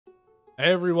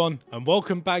Hey everyone, and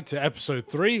welcome back to episode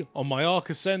 3 on my ARK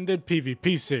Ascended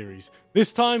PvP series.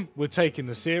 This time, we're taking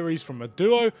the series from a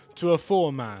duo to a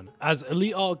 4-man, as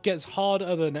Elite ARK gets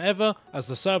harder than ever as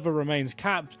the server remains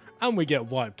capped and we get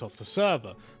wiped off the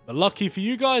server. But lucky for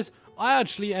you guys, I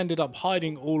actually ended up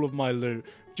hiding all of my loot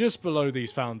just below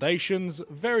these foundations,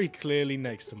 very clearly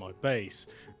next to my base.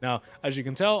 Now, as you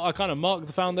can tell, I kind of marked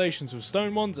the foundations with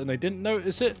stone ones and they didn't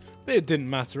notice it, but it didn't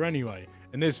matter anyway.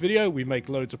 In this video, we make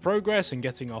loads of progress in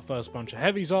getting our first bunch of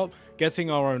heavies up,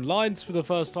 getting our own lines for the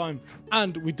first time,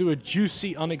 and we do a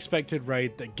juicy, unexpected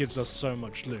raid that gives us so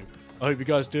much loot. I hope you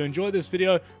guys do enjoy this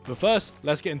video, but first,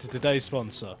 let's get into today's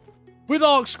sponsor. With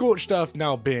ARK Scorched Earth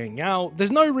now being out,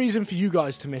 there's no reason for you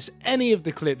guys to miss any of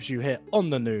the clips you hit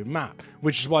on the new map,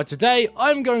 which is why today,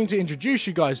 I'm going to introduce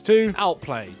you guys to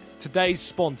Outplayed, today's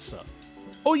sponsor.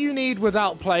 All you need with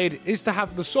Outplayed is to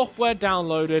have the software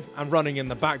downloaded and running in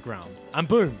the background. And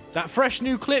boom, that fresh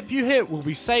new clip you hit will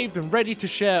be saved and ready to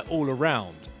share all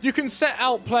around. You can set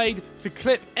Outplayed to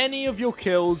clip any of your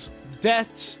kills,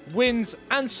 deaths, wins,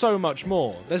 and so much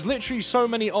more. There's literally so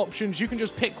many options, you can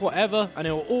just pick whatever and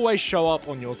it will always show up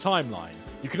on your timeline.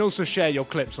 You can also share your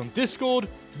clips on Discord,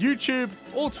 YouTube,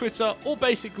 or Twitter, or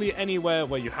basically anywhere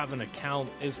where you have an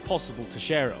account is possible to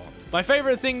share it on. My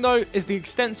favourite thing though is the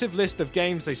extensive list of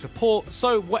games they support,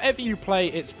 so whatever you play,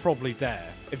 it's probably there.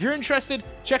 If you're interested,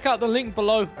 check out the link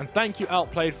below, and thank you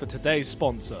Outplayed for today's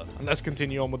sponsor. And let's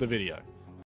continue on with the video.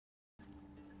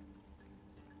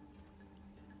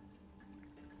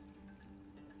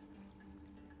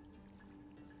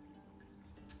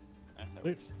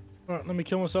 Alright, let me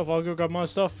kill myself, I'll go grab my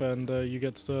stuff, and you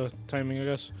get to taming, I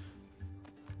guess.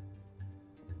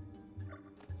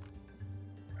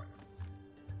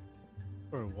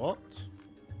 Bro, what?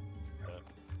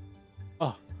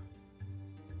 Oh.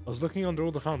 I was looking under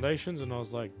all the foundations and I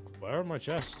was like, where are my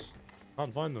chests?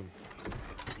 Can't find them.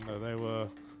 No, they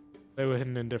were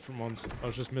hidden in different ones. I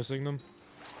was just missing them.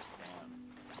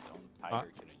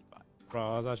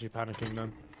 Bro, I was actually panicking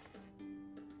then.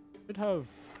 Should have...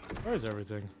 Where is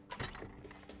everything?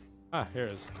 Ah, here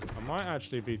it is. I might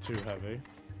actually be too heavy.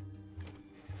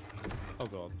 Oh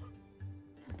god.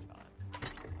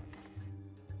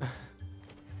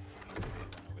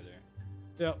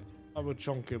 Yep, I would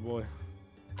chunk it, boy.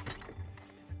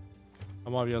 I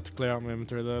might be able to clear out my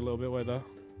inventory there a little bit, wait there.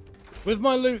 With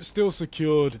my loot still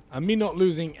secured, and me not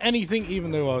losing anything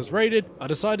even though I was raided, I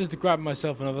decided to grab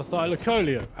myself another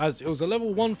Thylacoleo, as it was a level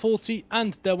 140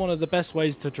 and they're one of the best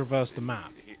ways to traverse the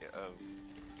map.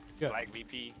 Black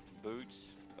VP,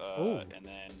 boots, and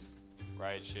then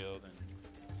riot shield. And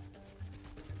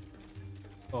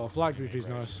oh, flag VP's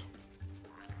nice.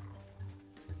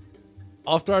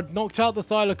 After I'd knocked out the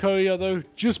Thylacoleo though,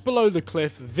 just below the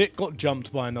cliff, Vic got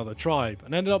jumped by another tribe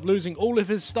and ended up losing all of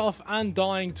his stuff and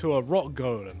dying to a rock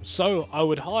golem. So I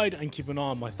would hide and keep an eye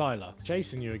on my Thyla.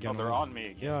 Chasing you again. Oh, they're on me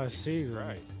again. Yeah, I see them.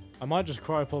 Right. I might just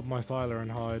cryopod my Thyla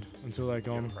and hide until they're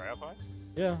gone. You have cryopod?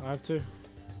 Yeah, I have to.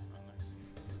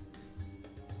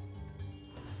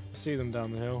 See them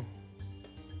down the hill.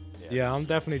 Yeah, I'm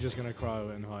definitely just gonna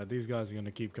cryo it and hide. These guys are gonna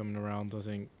keep coming around, I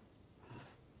think.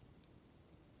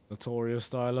 Notorious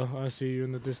Styler, I see you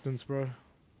in the distance, bro.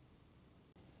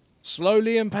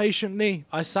 Slowly and patiently,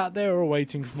 I sat there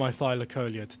awaiting for my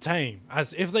Thylacoleo to tame,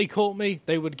 as if they caught me,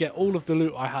 they would get all of the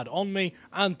loot I had on me,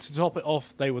 and to top it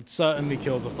off, they would certainly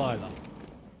kill the Thyla.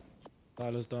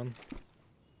 Thyla's done.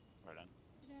 Right on.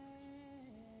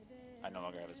 I no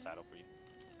longer have a saddle for you.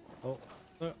 Oh,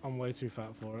 no, I'm way too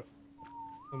fat for it.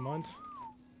 Never mind.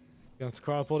 You have to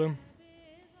cryopod him.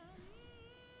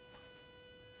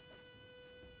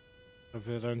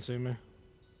 Hopefully they don't see me.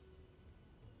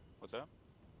 What's up?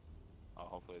 Oh,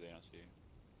 hopefully they don't see you.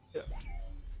 Yeah.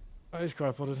 I just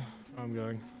cryopoded. I'm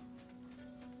going.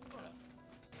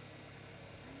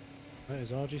 Hey,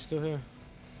 is RG still here?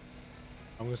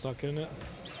 I'm gonna start killing it.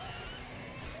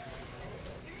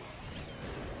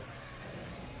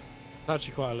 It's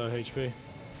actually quite a low HP.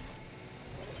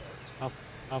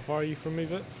 How far are you from me,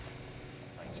 Vit?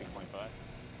 Like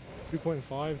 2.5.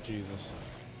 2.5? Jesus.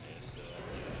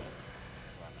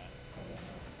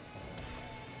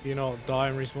 You know, die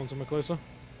and respawn somewhere closer?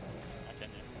 I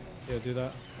can, yeah. Yeah, do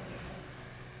that.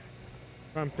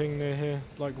 Ramping near here,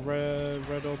 like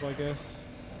red orb, I guess.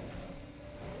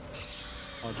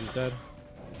 RG's dead.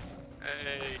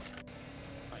 Hey!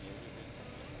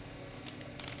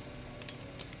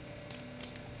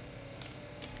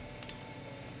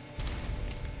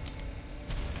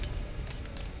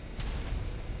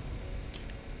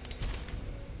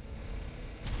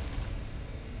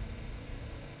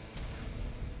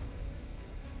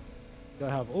 I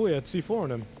have. Oh, yeah, C4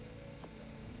 on him.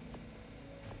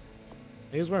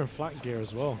 He was wearing flat gear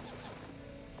as well.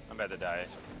 I'm about to die.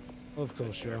 Of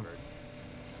course you are.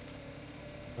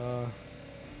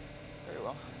 Very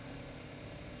well.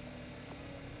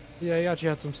 Yeah, he actually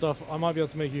had some stuff. I might be able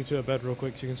to make you two a bed real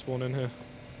quick so you can spawn in here.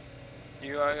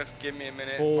 You have to give me a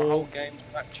minute. My whole game's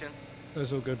matching.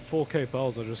 That's all good. 4k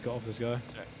pearls I just got off this guy.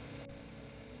 Sorry.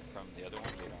 From the other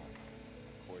one, they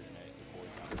don't coordinate. The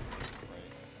boards aren't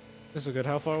right. This is good.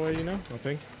 How far away are you now? I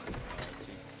think. 200.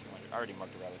 I already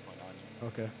marked the rally point on you.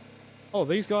 Okay. Oh,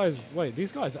 these guys. Wait,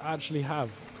 these guys actually have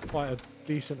quite a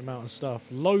decent amount of stuff.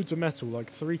 Loads of metal,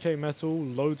 like 3k metal,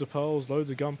 loads of pearls,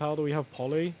 loads of gunpowder. We have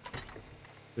poly.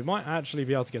 We might actually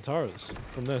be able to get turrets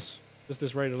from this. Just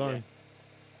this raid alone. Yeah.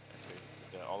 That's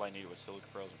good. All I needed was silica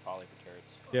pearls and poly for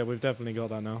turrets. Yeah, we've definitely got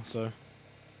that now, so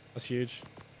that's huge.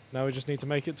 Now we just need to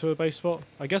make it to a base spot.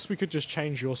 I guess we could just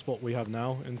change your spot we have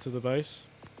now into the base.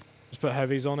 Just put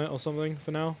heavies on it or something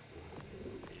for now.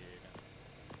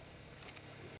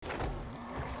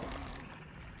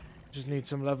 Just need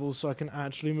some levels so I can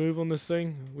actually move on this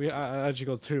thing. We actually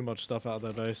got too much stuff out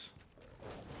of their base.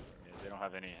 Yeah, they don't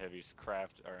have any heavies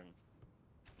craft or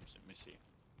let me see.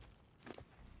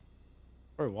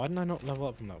 Bro, why didn't I not level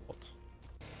up from that? What?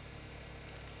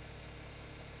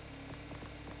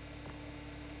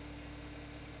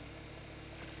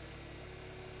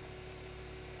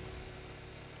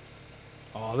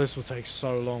 Oh, this will take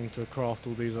so long to craft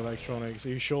all these electronics. Are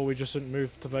you sure we just shouldn't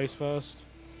move to base first?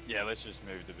 Yeah, let's just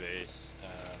move the base.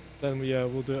 Then yeah,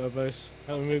 we'll do it at base.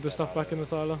 How we move the stuff back in the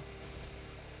Thyler?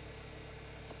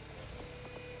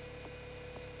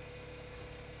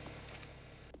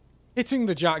 Hitting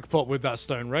the jackpot with that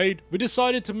stone raid, we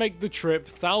decided to make the trip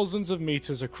thousands of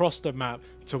meters across the map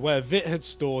to where Vit had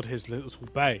stored his little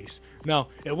base. Now,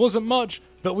 it wasn't much,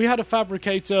 but we had a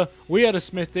fabricator, we had a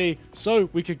smithy, so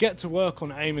we could get to work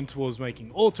on aiming towards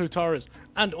making auto turrets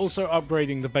and also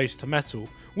upgrading the base to metal,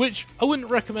 which I wouldn't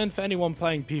recommend for anyone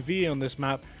playing PvE on this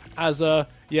map, as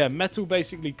yeah, metal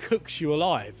basically cooks you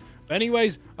alive. But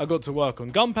anyways, I got to work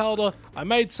on gunpowder. I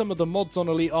made some of the mods on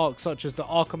Elite ARK, such as the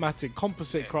Arkomatic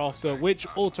Composite Crafter, which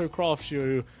auto crafts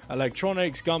you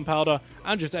electronics, gunpowder,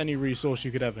 and just any resource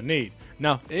you could ever need.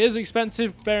 Now, it is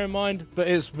expensive, bear in mind, but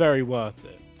it's very worth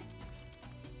it.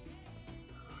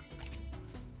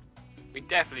 We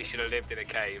definitely should have lived in a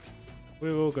cave.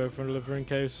 We will go for a living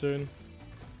cave soon.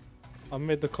 I've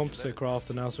made the composite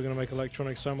crafter now, so we're going to make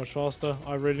electronics so much faster.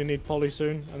 I really need poly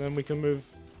soon, and then we can move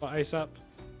by ASAP.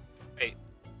 Wait.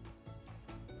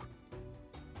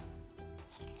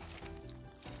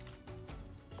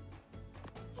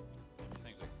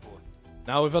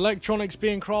 Now, with electronics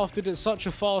being crafted at such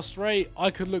a fast rate,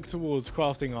 I could look towards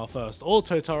crafting our first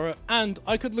auto turret, and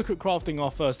I could look at crafting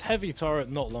our first heavy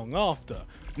turret not long after.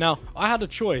 Now, I had a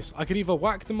choice. I could either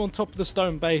whack them on top of the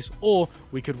stone base, or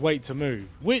we could wait to move,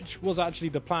 which was actually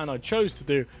the plan I chose to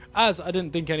do, as I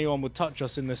didn't think anyone would touch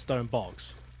us in this stone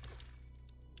box.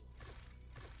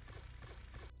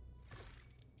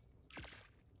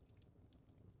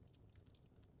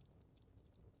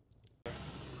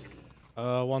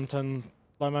 Uh, 110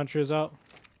 Fly Mantra is out.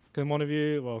 Can one of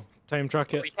you, well, tame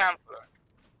track it? We can.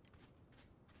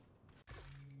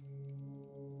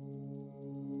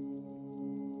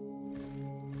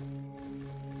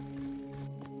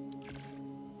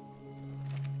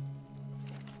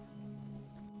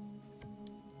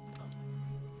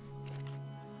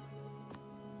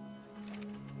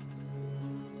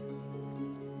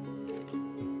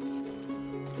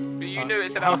 Do you know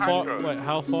it's an Alejandro? Wait,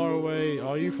 how far away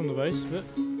are you from the base, Bit?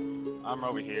 I'm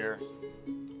over here.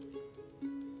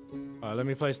 Alright, let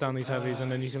me place down these heavies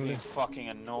and then you can lead. Fucking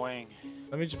annoying.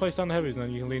 Let me just place down the heavies and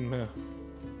then you can lead them here.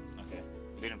 Okay.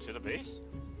 Lead him to the base?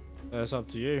 It's up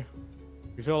to you.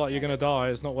 If you feel like you're gonna die,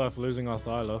 it's not worth losing our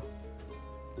Thyler.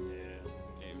 Yeah.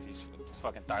 He's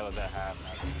fucking Thyler's at half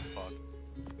now. He's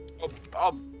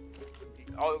fucked.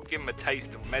 I'll give him a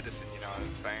taste of medicine, you know what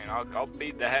I'm saying? I'll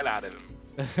beat the hell out of him.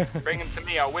 Bring him to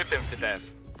me, I'll whip him to death.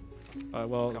 Alright,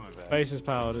 well, base is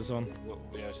powered, it's on.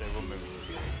 Yeah, so we'll move.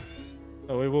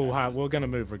 Oh, we're gonna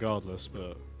move regardless,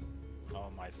 but... Oh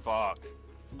my fuck.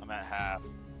 I'm at half.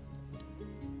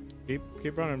 Keep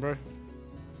running, bro.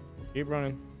 Keep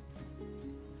running.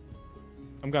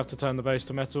 I'm gonna have to turn the base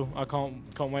to metal. I can't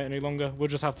wait any longer. We'll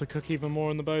just have to cook even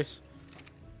more in the base.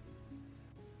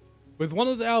 With one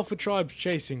of the Alpha tribes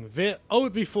chasing Vit, I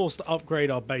would be forced to upgrade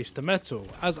our base to metal,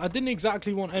 as I didn't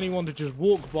exactly want anyone to just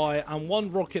walk by and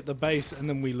one rocket the base and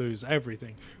then we lose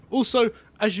everything. Also,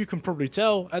 as you can probably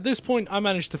tell, at this point I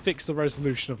managed to fix the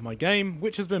resolution of my game,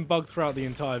 which has been bugged throughout the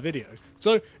entire video.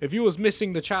 So if you was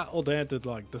missing the chat or the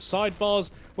sidebars,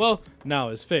 well, now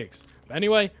it's fixed. But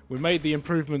anyway, we made the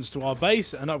improvements to our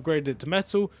base and upgraded it to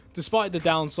metal, despite the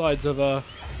downsides of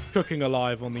cooking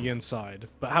alive on the inside.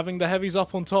 But having the heavies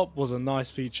up on top was a nice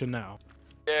feature now.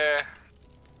 Yeah.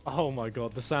 Oh my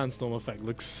god, the sandstorm effect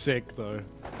looks sick though.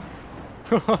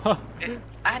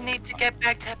 I need to get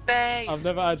back to base. I've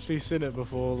never actually seen it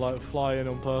before, like flying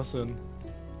on person.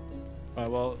 Right,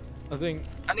 well, I think...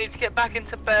 I need to get back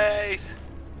into base.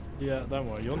 Yeah, don't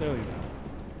worry, you're nearly there.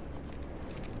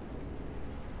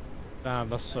 Damn,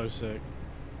 that's so sick.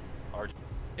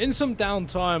 In some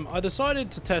downtime, I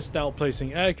decided to test out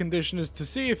placing air conditioners to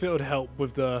see if it would help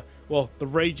with the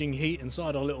raging heat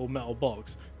inside our little metal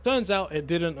box. Turns out it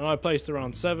didn't, and I placed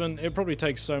around 7. It probably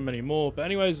takes so many more. But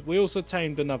anyways, we also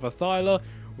tamed another Thyla.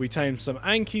 We tamed some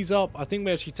Ankies up. I think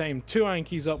we actually tamed 2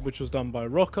 Ankies up, which was done by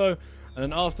Rocco.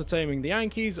 And then after taming the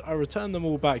Ankies, I returned them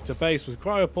all back to base with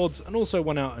cryopods and also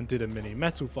went out and did a mini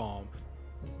metal farm.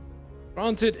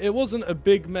 Granted, it wasn't a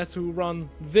big metal run.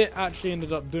 Vit actually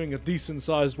ended up doing a decent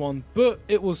sized one, but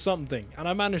it was something, and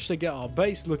I managed to get our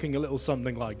base looking a little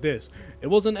something like this. It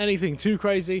wasn't anything too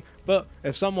crazy, but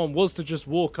if someone was to just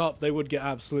walk up, they would get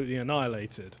absolutely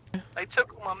annihilated. They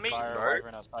took all my meat, bro.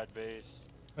 Outside base.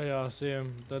 Oh yeah, I see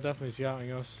them. They're definitely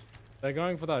scouting us. They're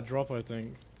going for that drop, I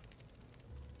think.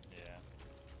 Yeah.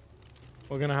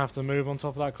 We're gonna have to move on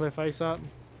top of that cliff ASAP.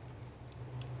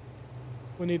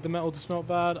 We need the metal to smelt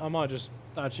bad. I might just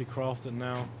actually craft it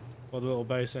now. For the little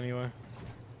base anyway.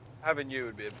 Having you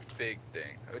would be a big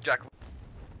thing. Oh, Jack.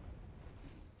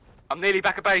 I'm nearly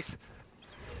back at base.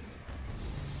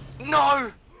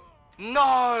 No!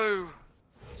 No!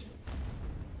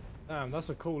 Damn, that's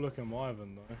a cool looking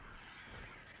wyvern though.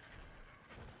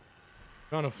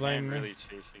 Trying to flame me. Really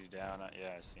chase you down.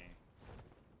 Yeah, I see.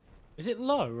 Is it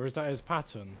low or is that his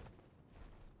pattern?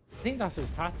 I think that's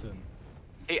his pattern.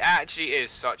 He actually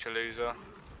is such a loser.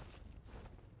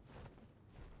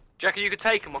 Jackie, you could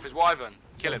take him off his wyvern.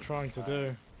 Kill him. I'm trying to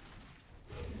do.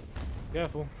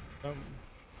 Careful. Don't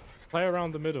play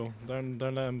around the middle. Don't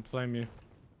let him flame you.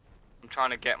 I'm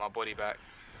trying to get my body back.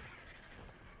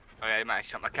 Oh yeah, man,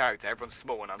 shut my character. Everyone's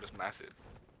small and I'm just massive.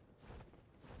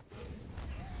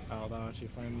 Oh, that actually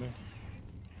flamed me.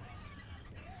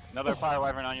 Another fire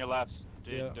wyvern on your left.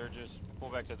 Dude, Yeah. they're just pull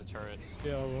back to the turrets.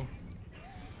 Yeah, I will.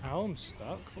 Ow, I'm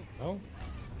stuck. What the hell?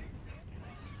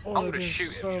 Oh, I'm they're gonna doing shoot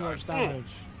so him, much you know.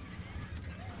 damage.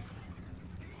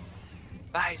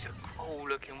 That is a cool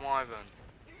looking wyvern.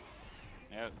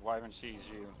 Yeah, wyvern sees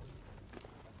you.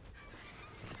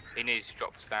 He needs to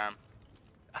drop Stam.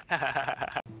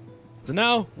 So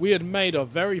now, we had made our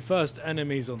very first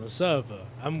enemies on the server,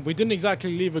 and we didn't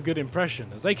exactly leave a good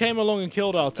impression, as they came along and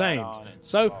killed our tames.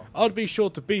 So, I'd be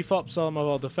sure to beef up some of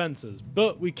our defences,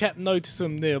 but we kept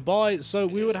noticing them nearby, so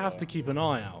we would have to keep an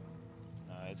eye out.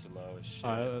 No, it's low as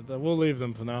shit. We'll leave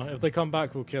them for now. If they come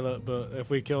back, we'll kill it, but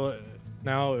if we kill it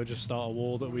now, it'll just start a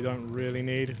war that we don't really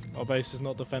need. Our base is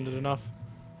not defended enough.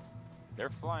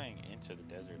 They're flying into the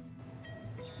desert.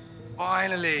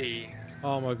 Finally!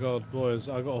 Oh my god, boys,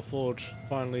 I got a forge.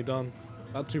 Finally done.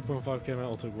 That 2.5k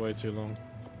metal took way too long.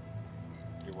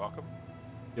 You're welcome.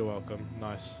 You're welcome.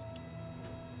 Nice.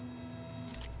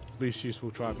 Least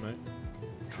useful tribe, mate.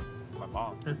 My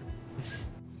mom.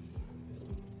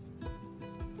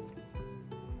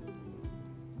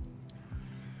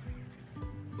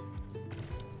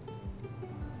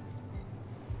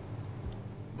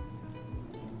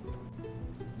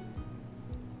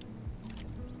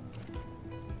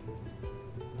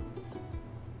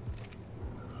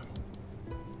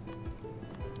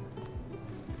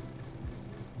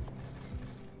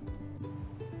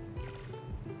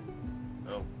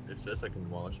 Oh, it says I can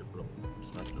demolish it, but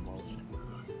it's not demolishing.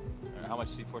 How much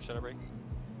C4 should I bring?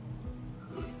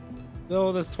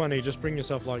 No, there's 20. Just bring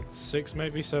yourself like 6,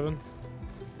 maybe 7.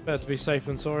 Better to be safe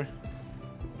than sorry.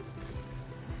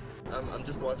 I'm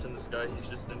just watching this guy. He's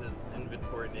just in his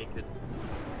inventory naked.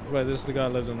 Wait, this is the guy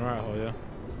who lives in the rat hole, yeah?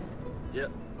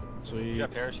 Yep. Sweet. You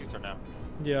got parachutes or no?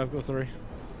 Yeah, I've got 3. Okay.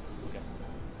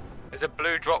 There's a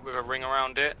blue drop with a ring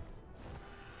around it.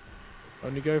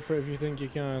 Only go for it if you think you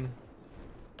can.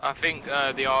 I think the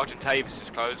Argentavis is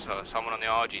closer. Someone on the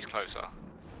RG is closer.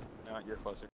 No, you're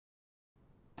closer.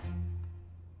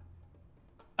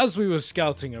 As we were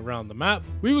scouting around the map,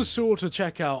 we were sure to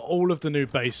check out all of the new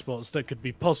base spots that could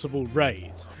be possible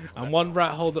raids, and one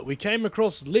rat hole that we came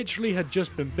across literally had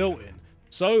just been built in.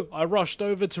 So I rushed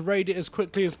over to raid it as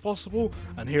quickly as possible,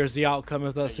 and here's the outcome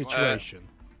of that situation.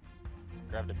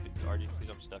 Grab the RG, please.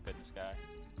 I'm stuck in the sky.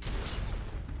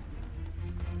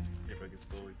 If I can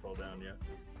slowly fall down, yeah.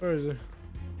 Where is he? I'm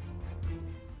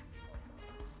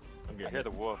I getting hear it. the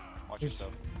wolf. Watch He's-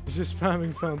 yourself. He's just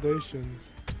spamming foundations.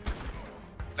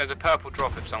 There's a purple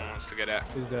drop if someone wants to get it.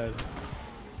 He's dead.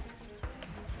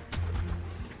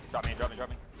 Drop me, drop me, drop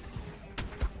me.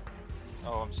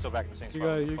 Oh, I'm still back in the same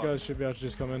You spot. guys, should be able to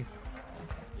just come in.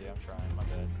 Yeah, I'm trying. My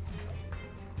bad.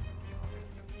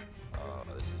 Oh,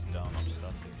 this is dumb. I'm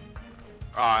stuck.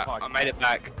 Alright, I made it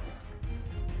back.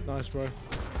 Nice, bro.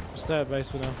 Just stay at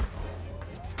base for now.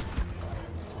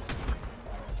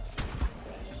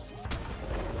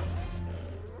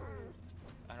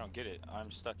 I don't get it.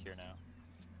 I'm stuck here now.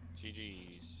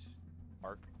 GG's.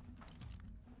 ARK.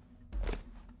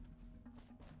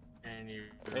 And you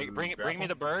Hey, bring me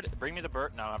the bird. Bring me the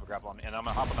bird. No, I don't have a grapple on me, and I'm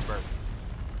gonna hop on the bird.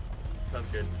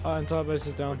 Sounds good. Entire base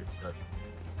is down. Good stuff.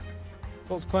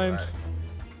 What's claimed? Alright.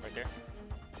 Right there.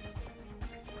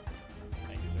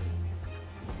 Thank you,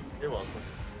 sir. You're welcome.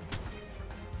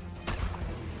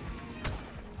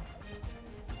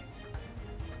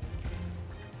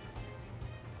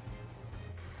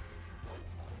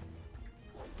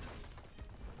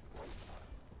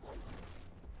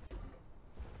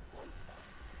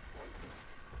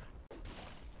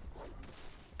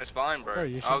 It's fine, bro. Bro,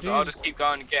 you should I'll use- just keep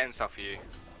going and getting stuff for you.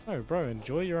 No, bro,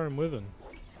 enjoy your own wyvern.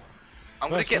 I'm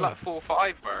gonna That's get fine. like 4 or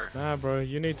 5, bro. Nah, bro,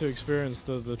 you need to experience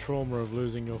the trauma of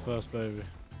losing your first baby.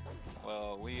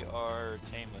 Well, we are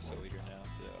tameless over here now.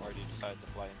 The already decided to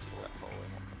fly into the hole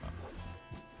and won't come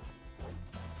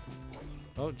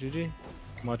out. Oh, GG.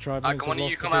 My tribe Like, mates have why don't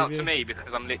lost you the come out PV. to me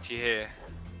because I'm literally here.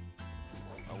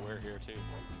 Oh, we're here too.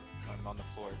 I'm on the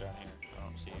floor down here. I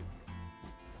don't see you.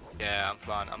 Yeah, I'm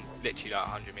flying. I'm literally like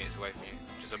 100 meters away from you,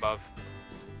 just above.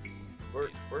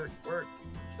 Work.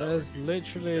 There's Gotta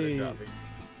literally... drop me.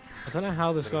 I don't know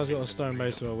how this guy's got a stone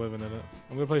base with a wyvern in it.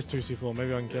 I'm gonna place 2C4,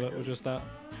 maybe I can kill it with just that.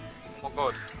 Oh my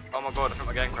god. Oh my god, I think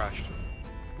my game crashed.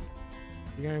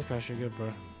 You're going to crash, you're good,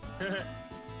 bro.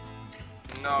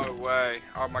 No way.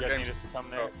 Oh, my You guys game. need us to come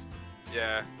there?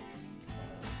 Yeah.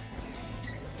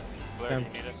 Blair, Um, you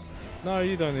need us? No,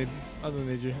 you don't need... I don't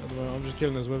need you at the moment. I'm just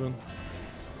killing this wyvern.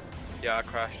 Yeah, I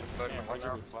crashed. Damn, why'd you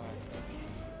reply?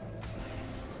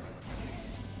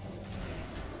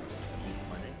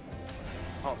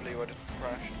 I can't believe I just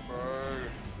crashed, bro.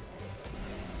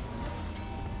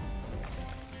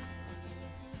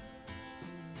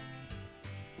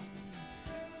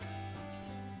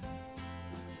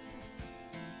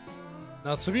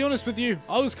 Now, to be honest with you,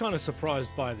 I was kind of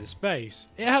surprised by this base.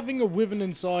 It having a wyvern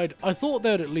inside, I thought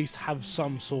they'd at least have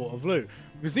some sort of loot.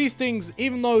 Because these things,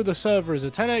 even though the server is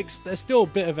a 10x, there's still a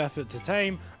bit of effort to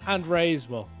tame and raise.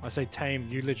 Well, I say tame,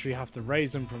 you literally have to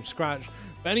raise them from scratch.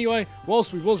 But anyway,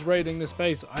 whilst we was raiding this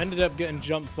base, I ended up getting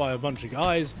jumped by a bunch of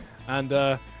guys. And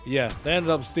yeah, they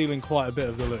ended up stealing quite a bit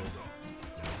of the loot.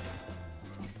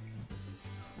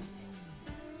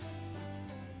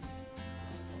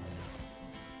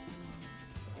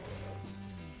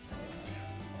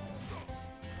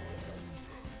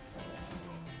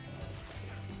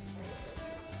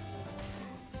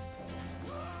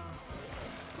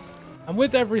 And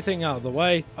with everything out of the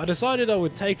way, I decided I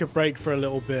would take a break for a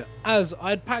little bit, as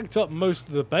I'd packed up most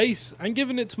of the base and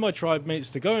given it to my tribe mates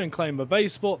to go and claim a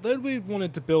base spot that we'd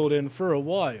wanted to build in for a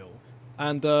while.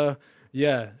 And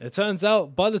yeah, it turns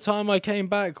out by the time I came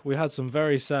back, we had some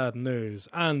very sad news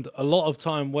and a lot of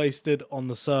time wasted on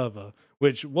the server,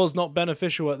 which was not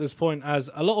beneficial at this point as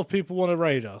a lot of people want to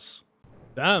raid us.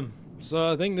 Damn,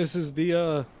 so I think this is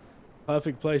the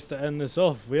perfect place to end this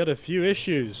off. We had a few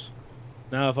issues.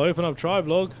 Now, if I open up tribe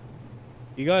log,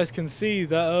 you guys can see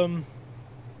that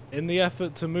in the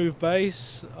effort to move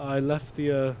base, I left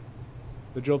the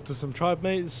job to some tribe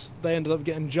mates. They ended up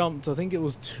getting jumped. I think it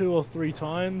was 2 or 3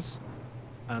 times.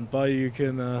 And by you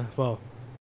can, well,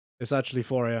 it's actually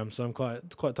 4 AM, so I'm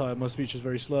quite tired. My speech is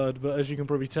very slurred, but as you can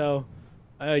probably tell,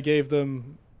 I gave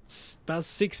them about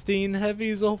 16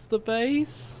 heavies off the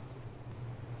base.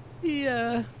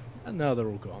 Yeah, and now they're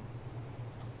all gone.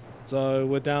 So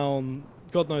we're down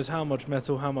God knows how much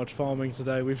metal, how much farming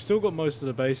today. We've still got most of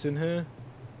the base in here.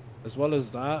 As well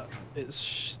as that, it's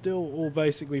still all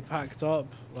basically packed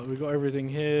up. Like, we've got everything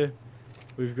here.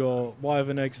 We've got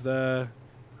wyvern eggs there.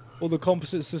 All the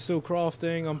composites are still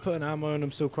crafting. I'm putting ammo and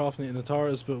I'm still crafting it in the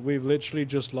turrets, but we've literally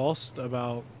just lost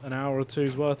about an hour or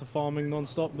two's worth of farming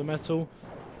non-stop. The metal.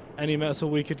 Any metal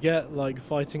we could get, like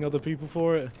fighting other people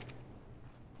for it.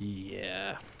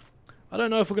 Yeah. I don't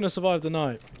know if we're going to survive the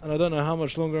night, and I don't know how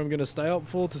much longer I'm going to stay up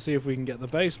for to see if we can get the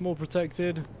base more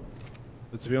protected.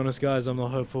 But to be honest, guys, I'm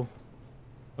not hopeful.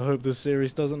 I hope this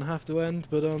series doesn't have to end,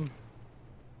 but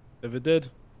if it did,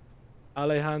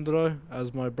 Alejandro,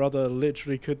 as my brother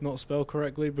literally could not spell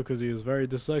correctly because he is very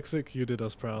dyslexic, you did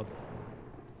us proud.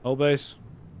 Whole base,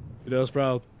 you did us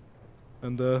proud.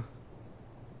 And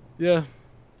yeah,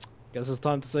 Guess it's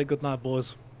time to say goodnight,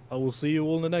 boys. I will see you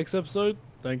all in the next episode.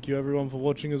 Thank you everyone for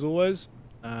watching as always.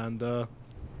 And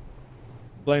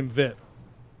blame Vit.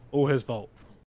 All his fault.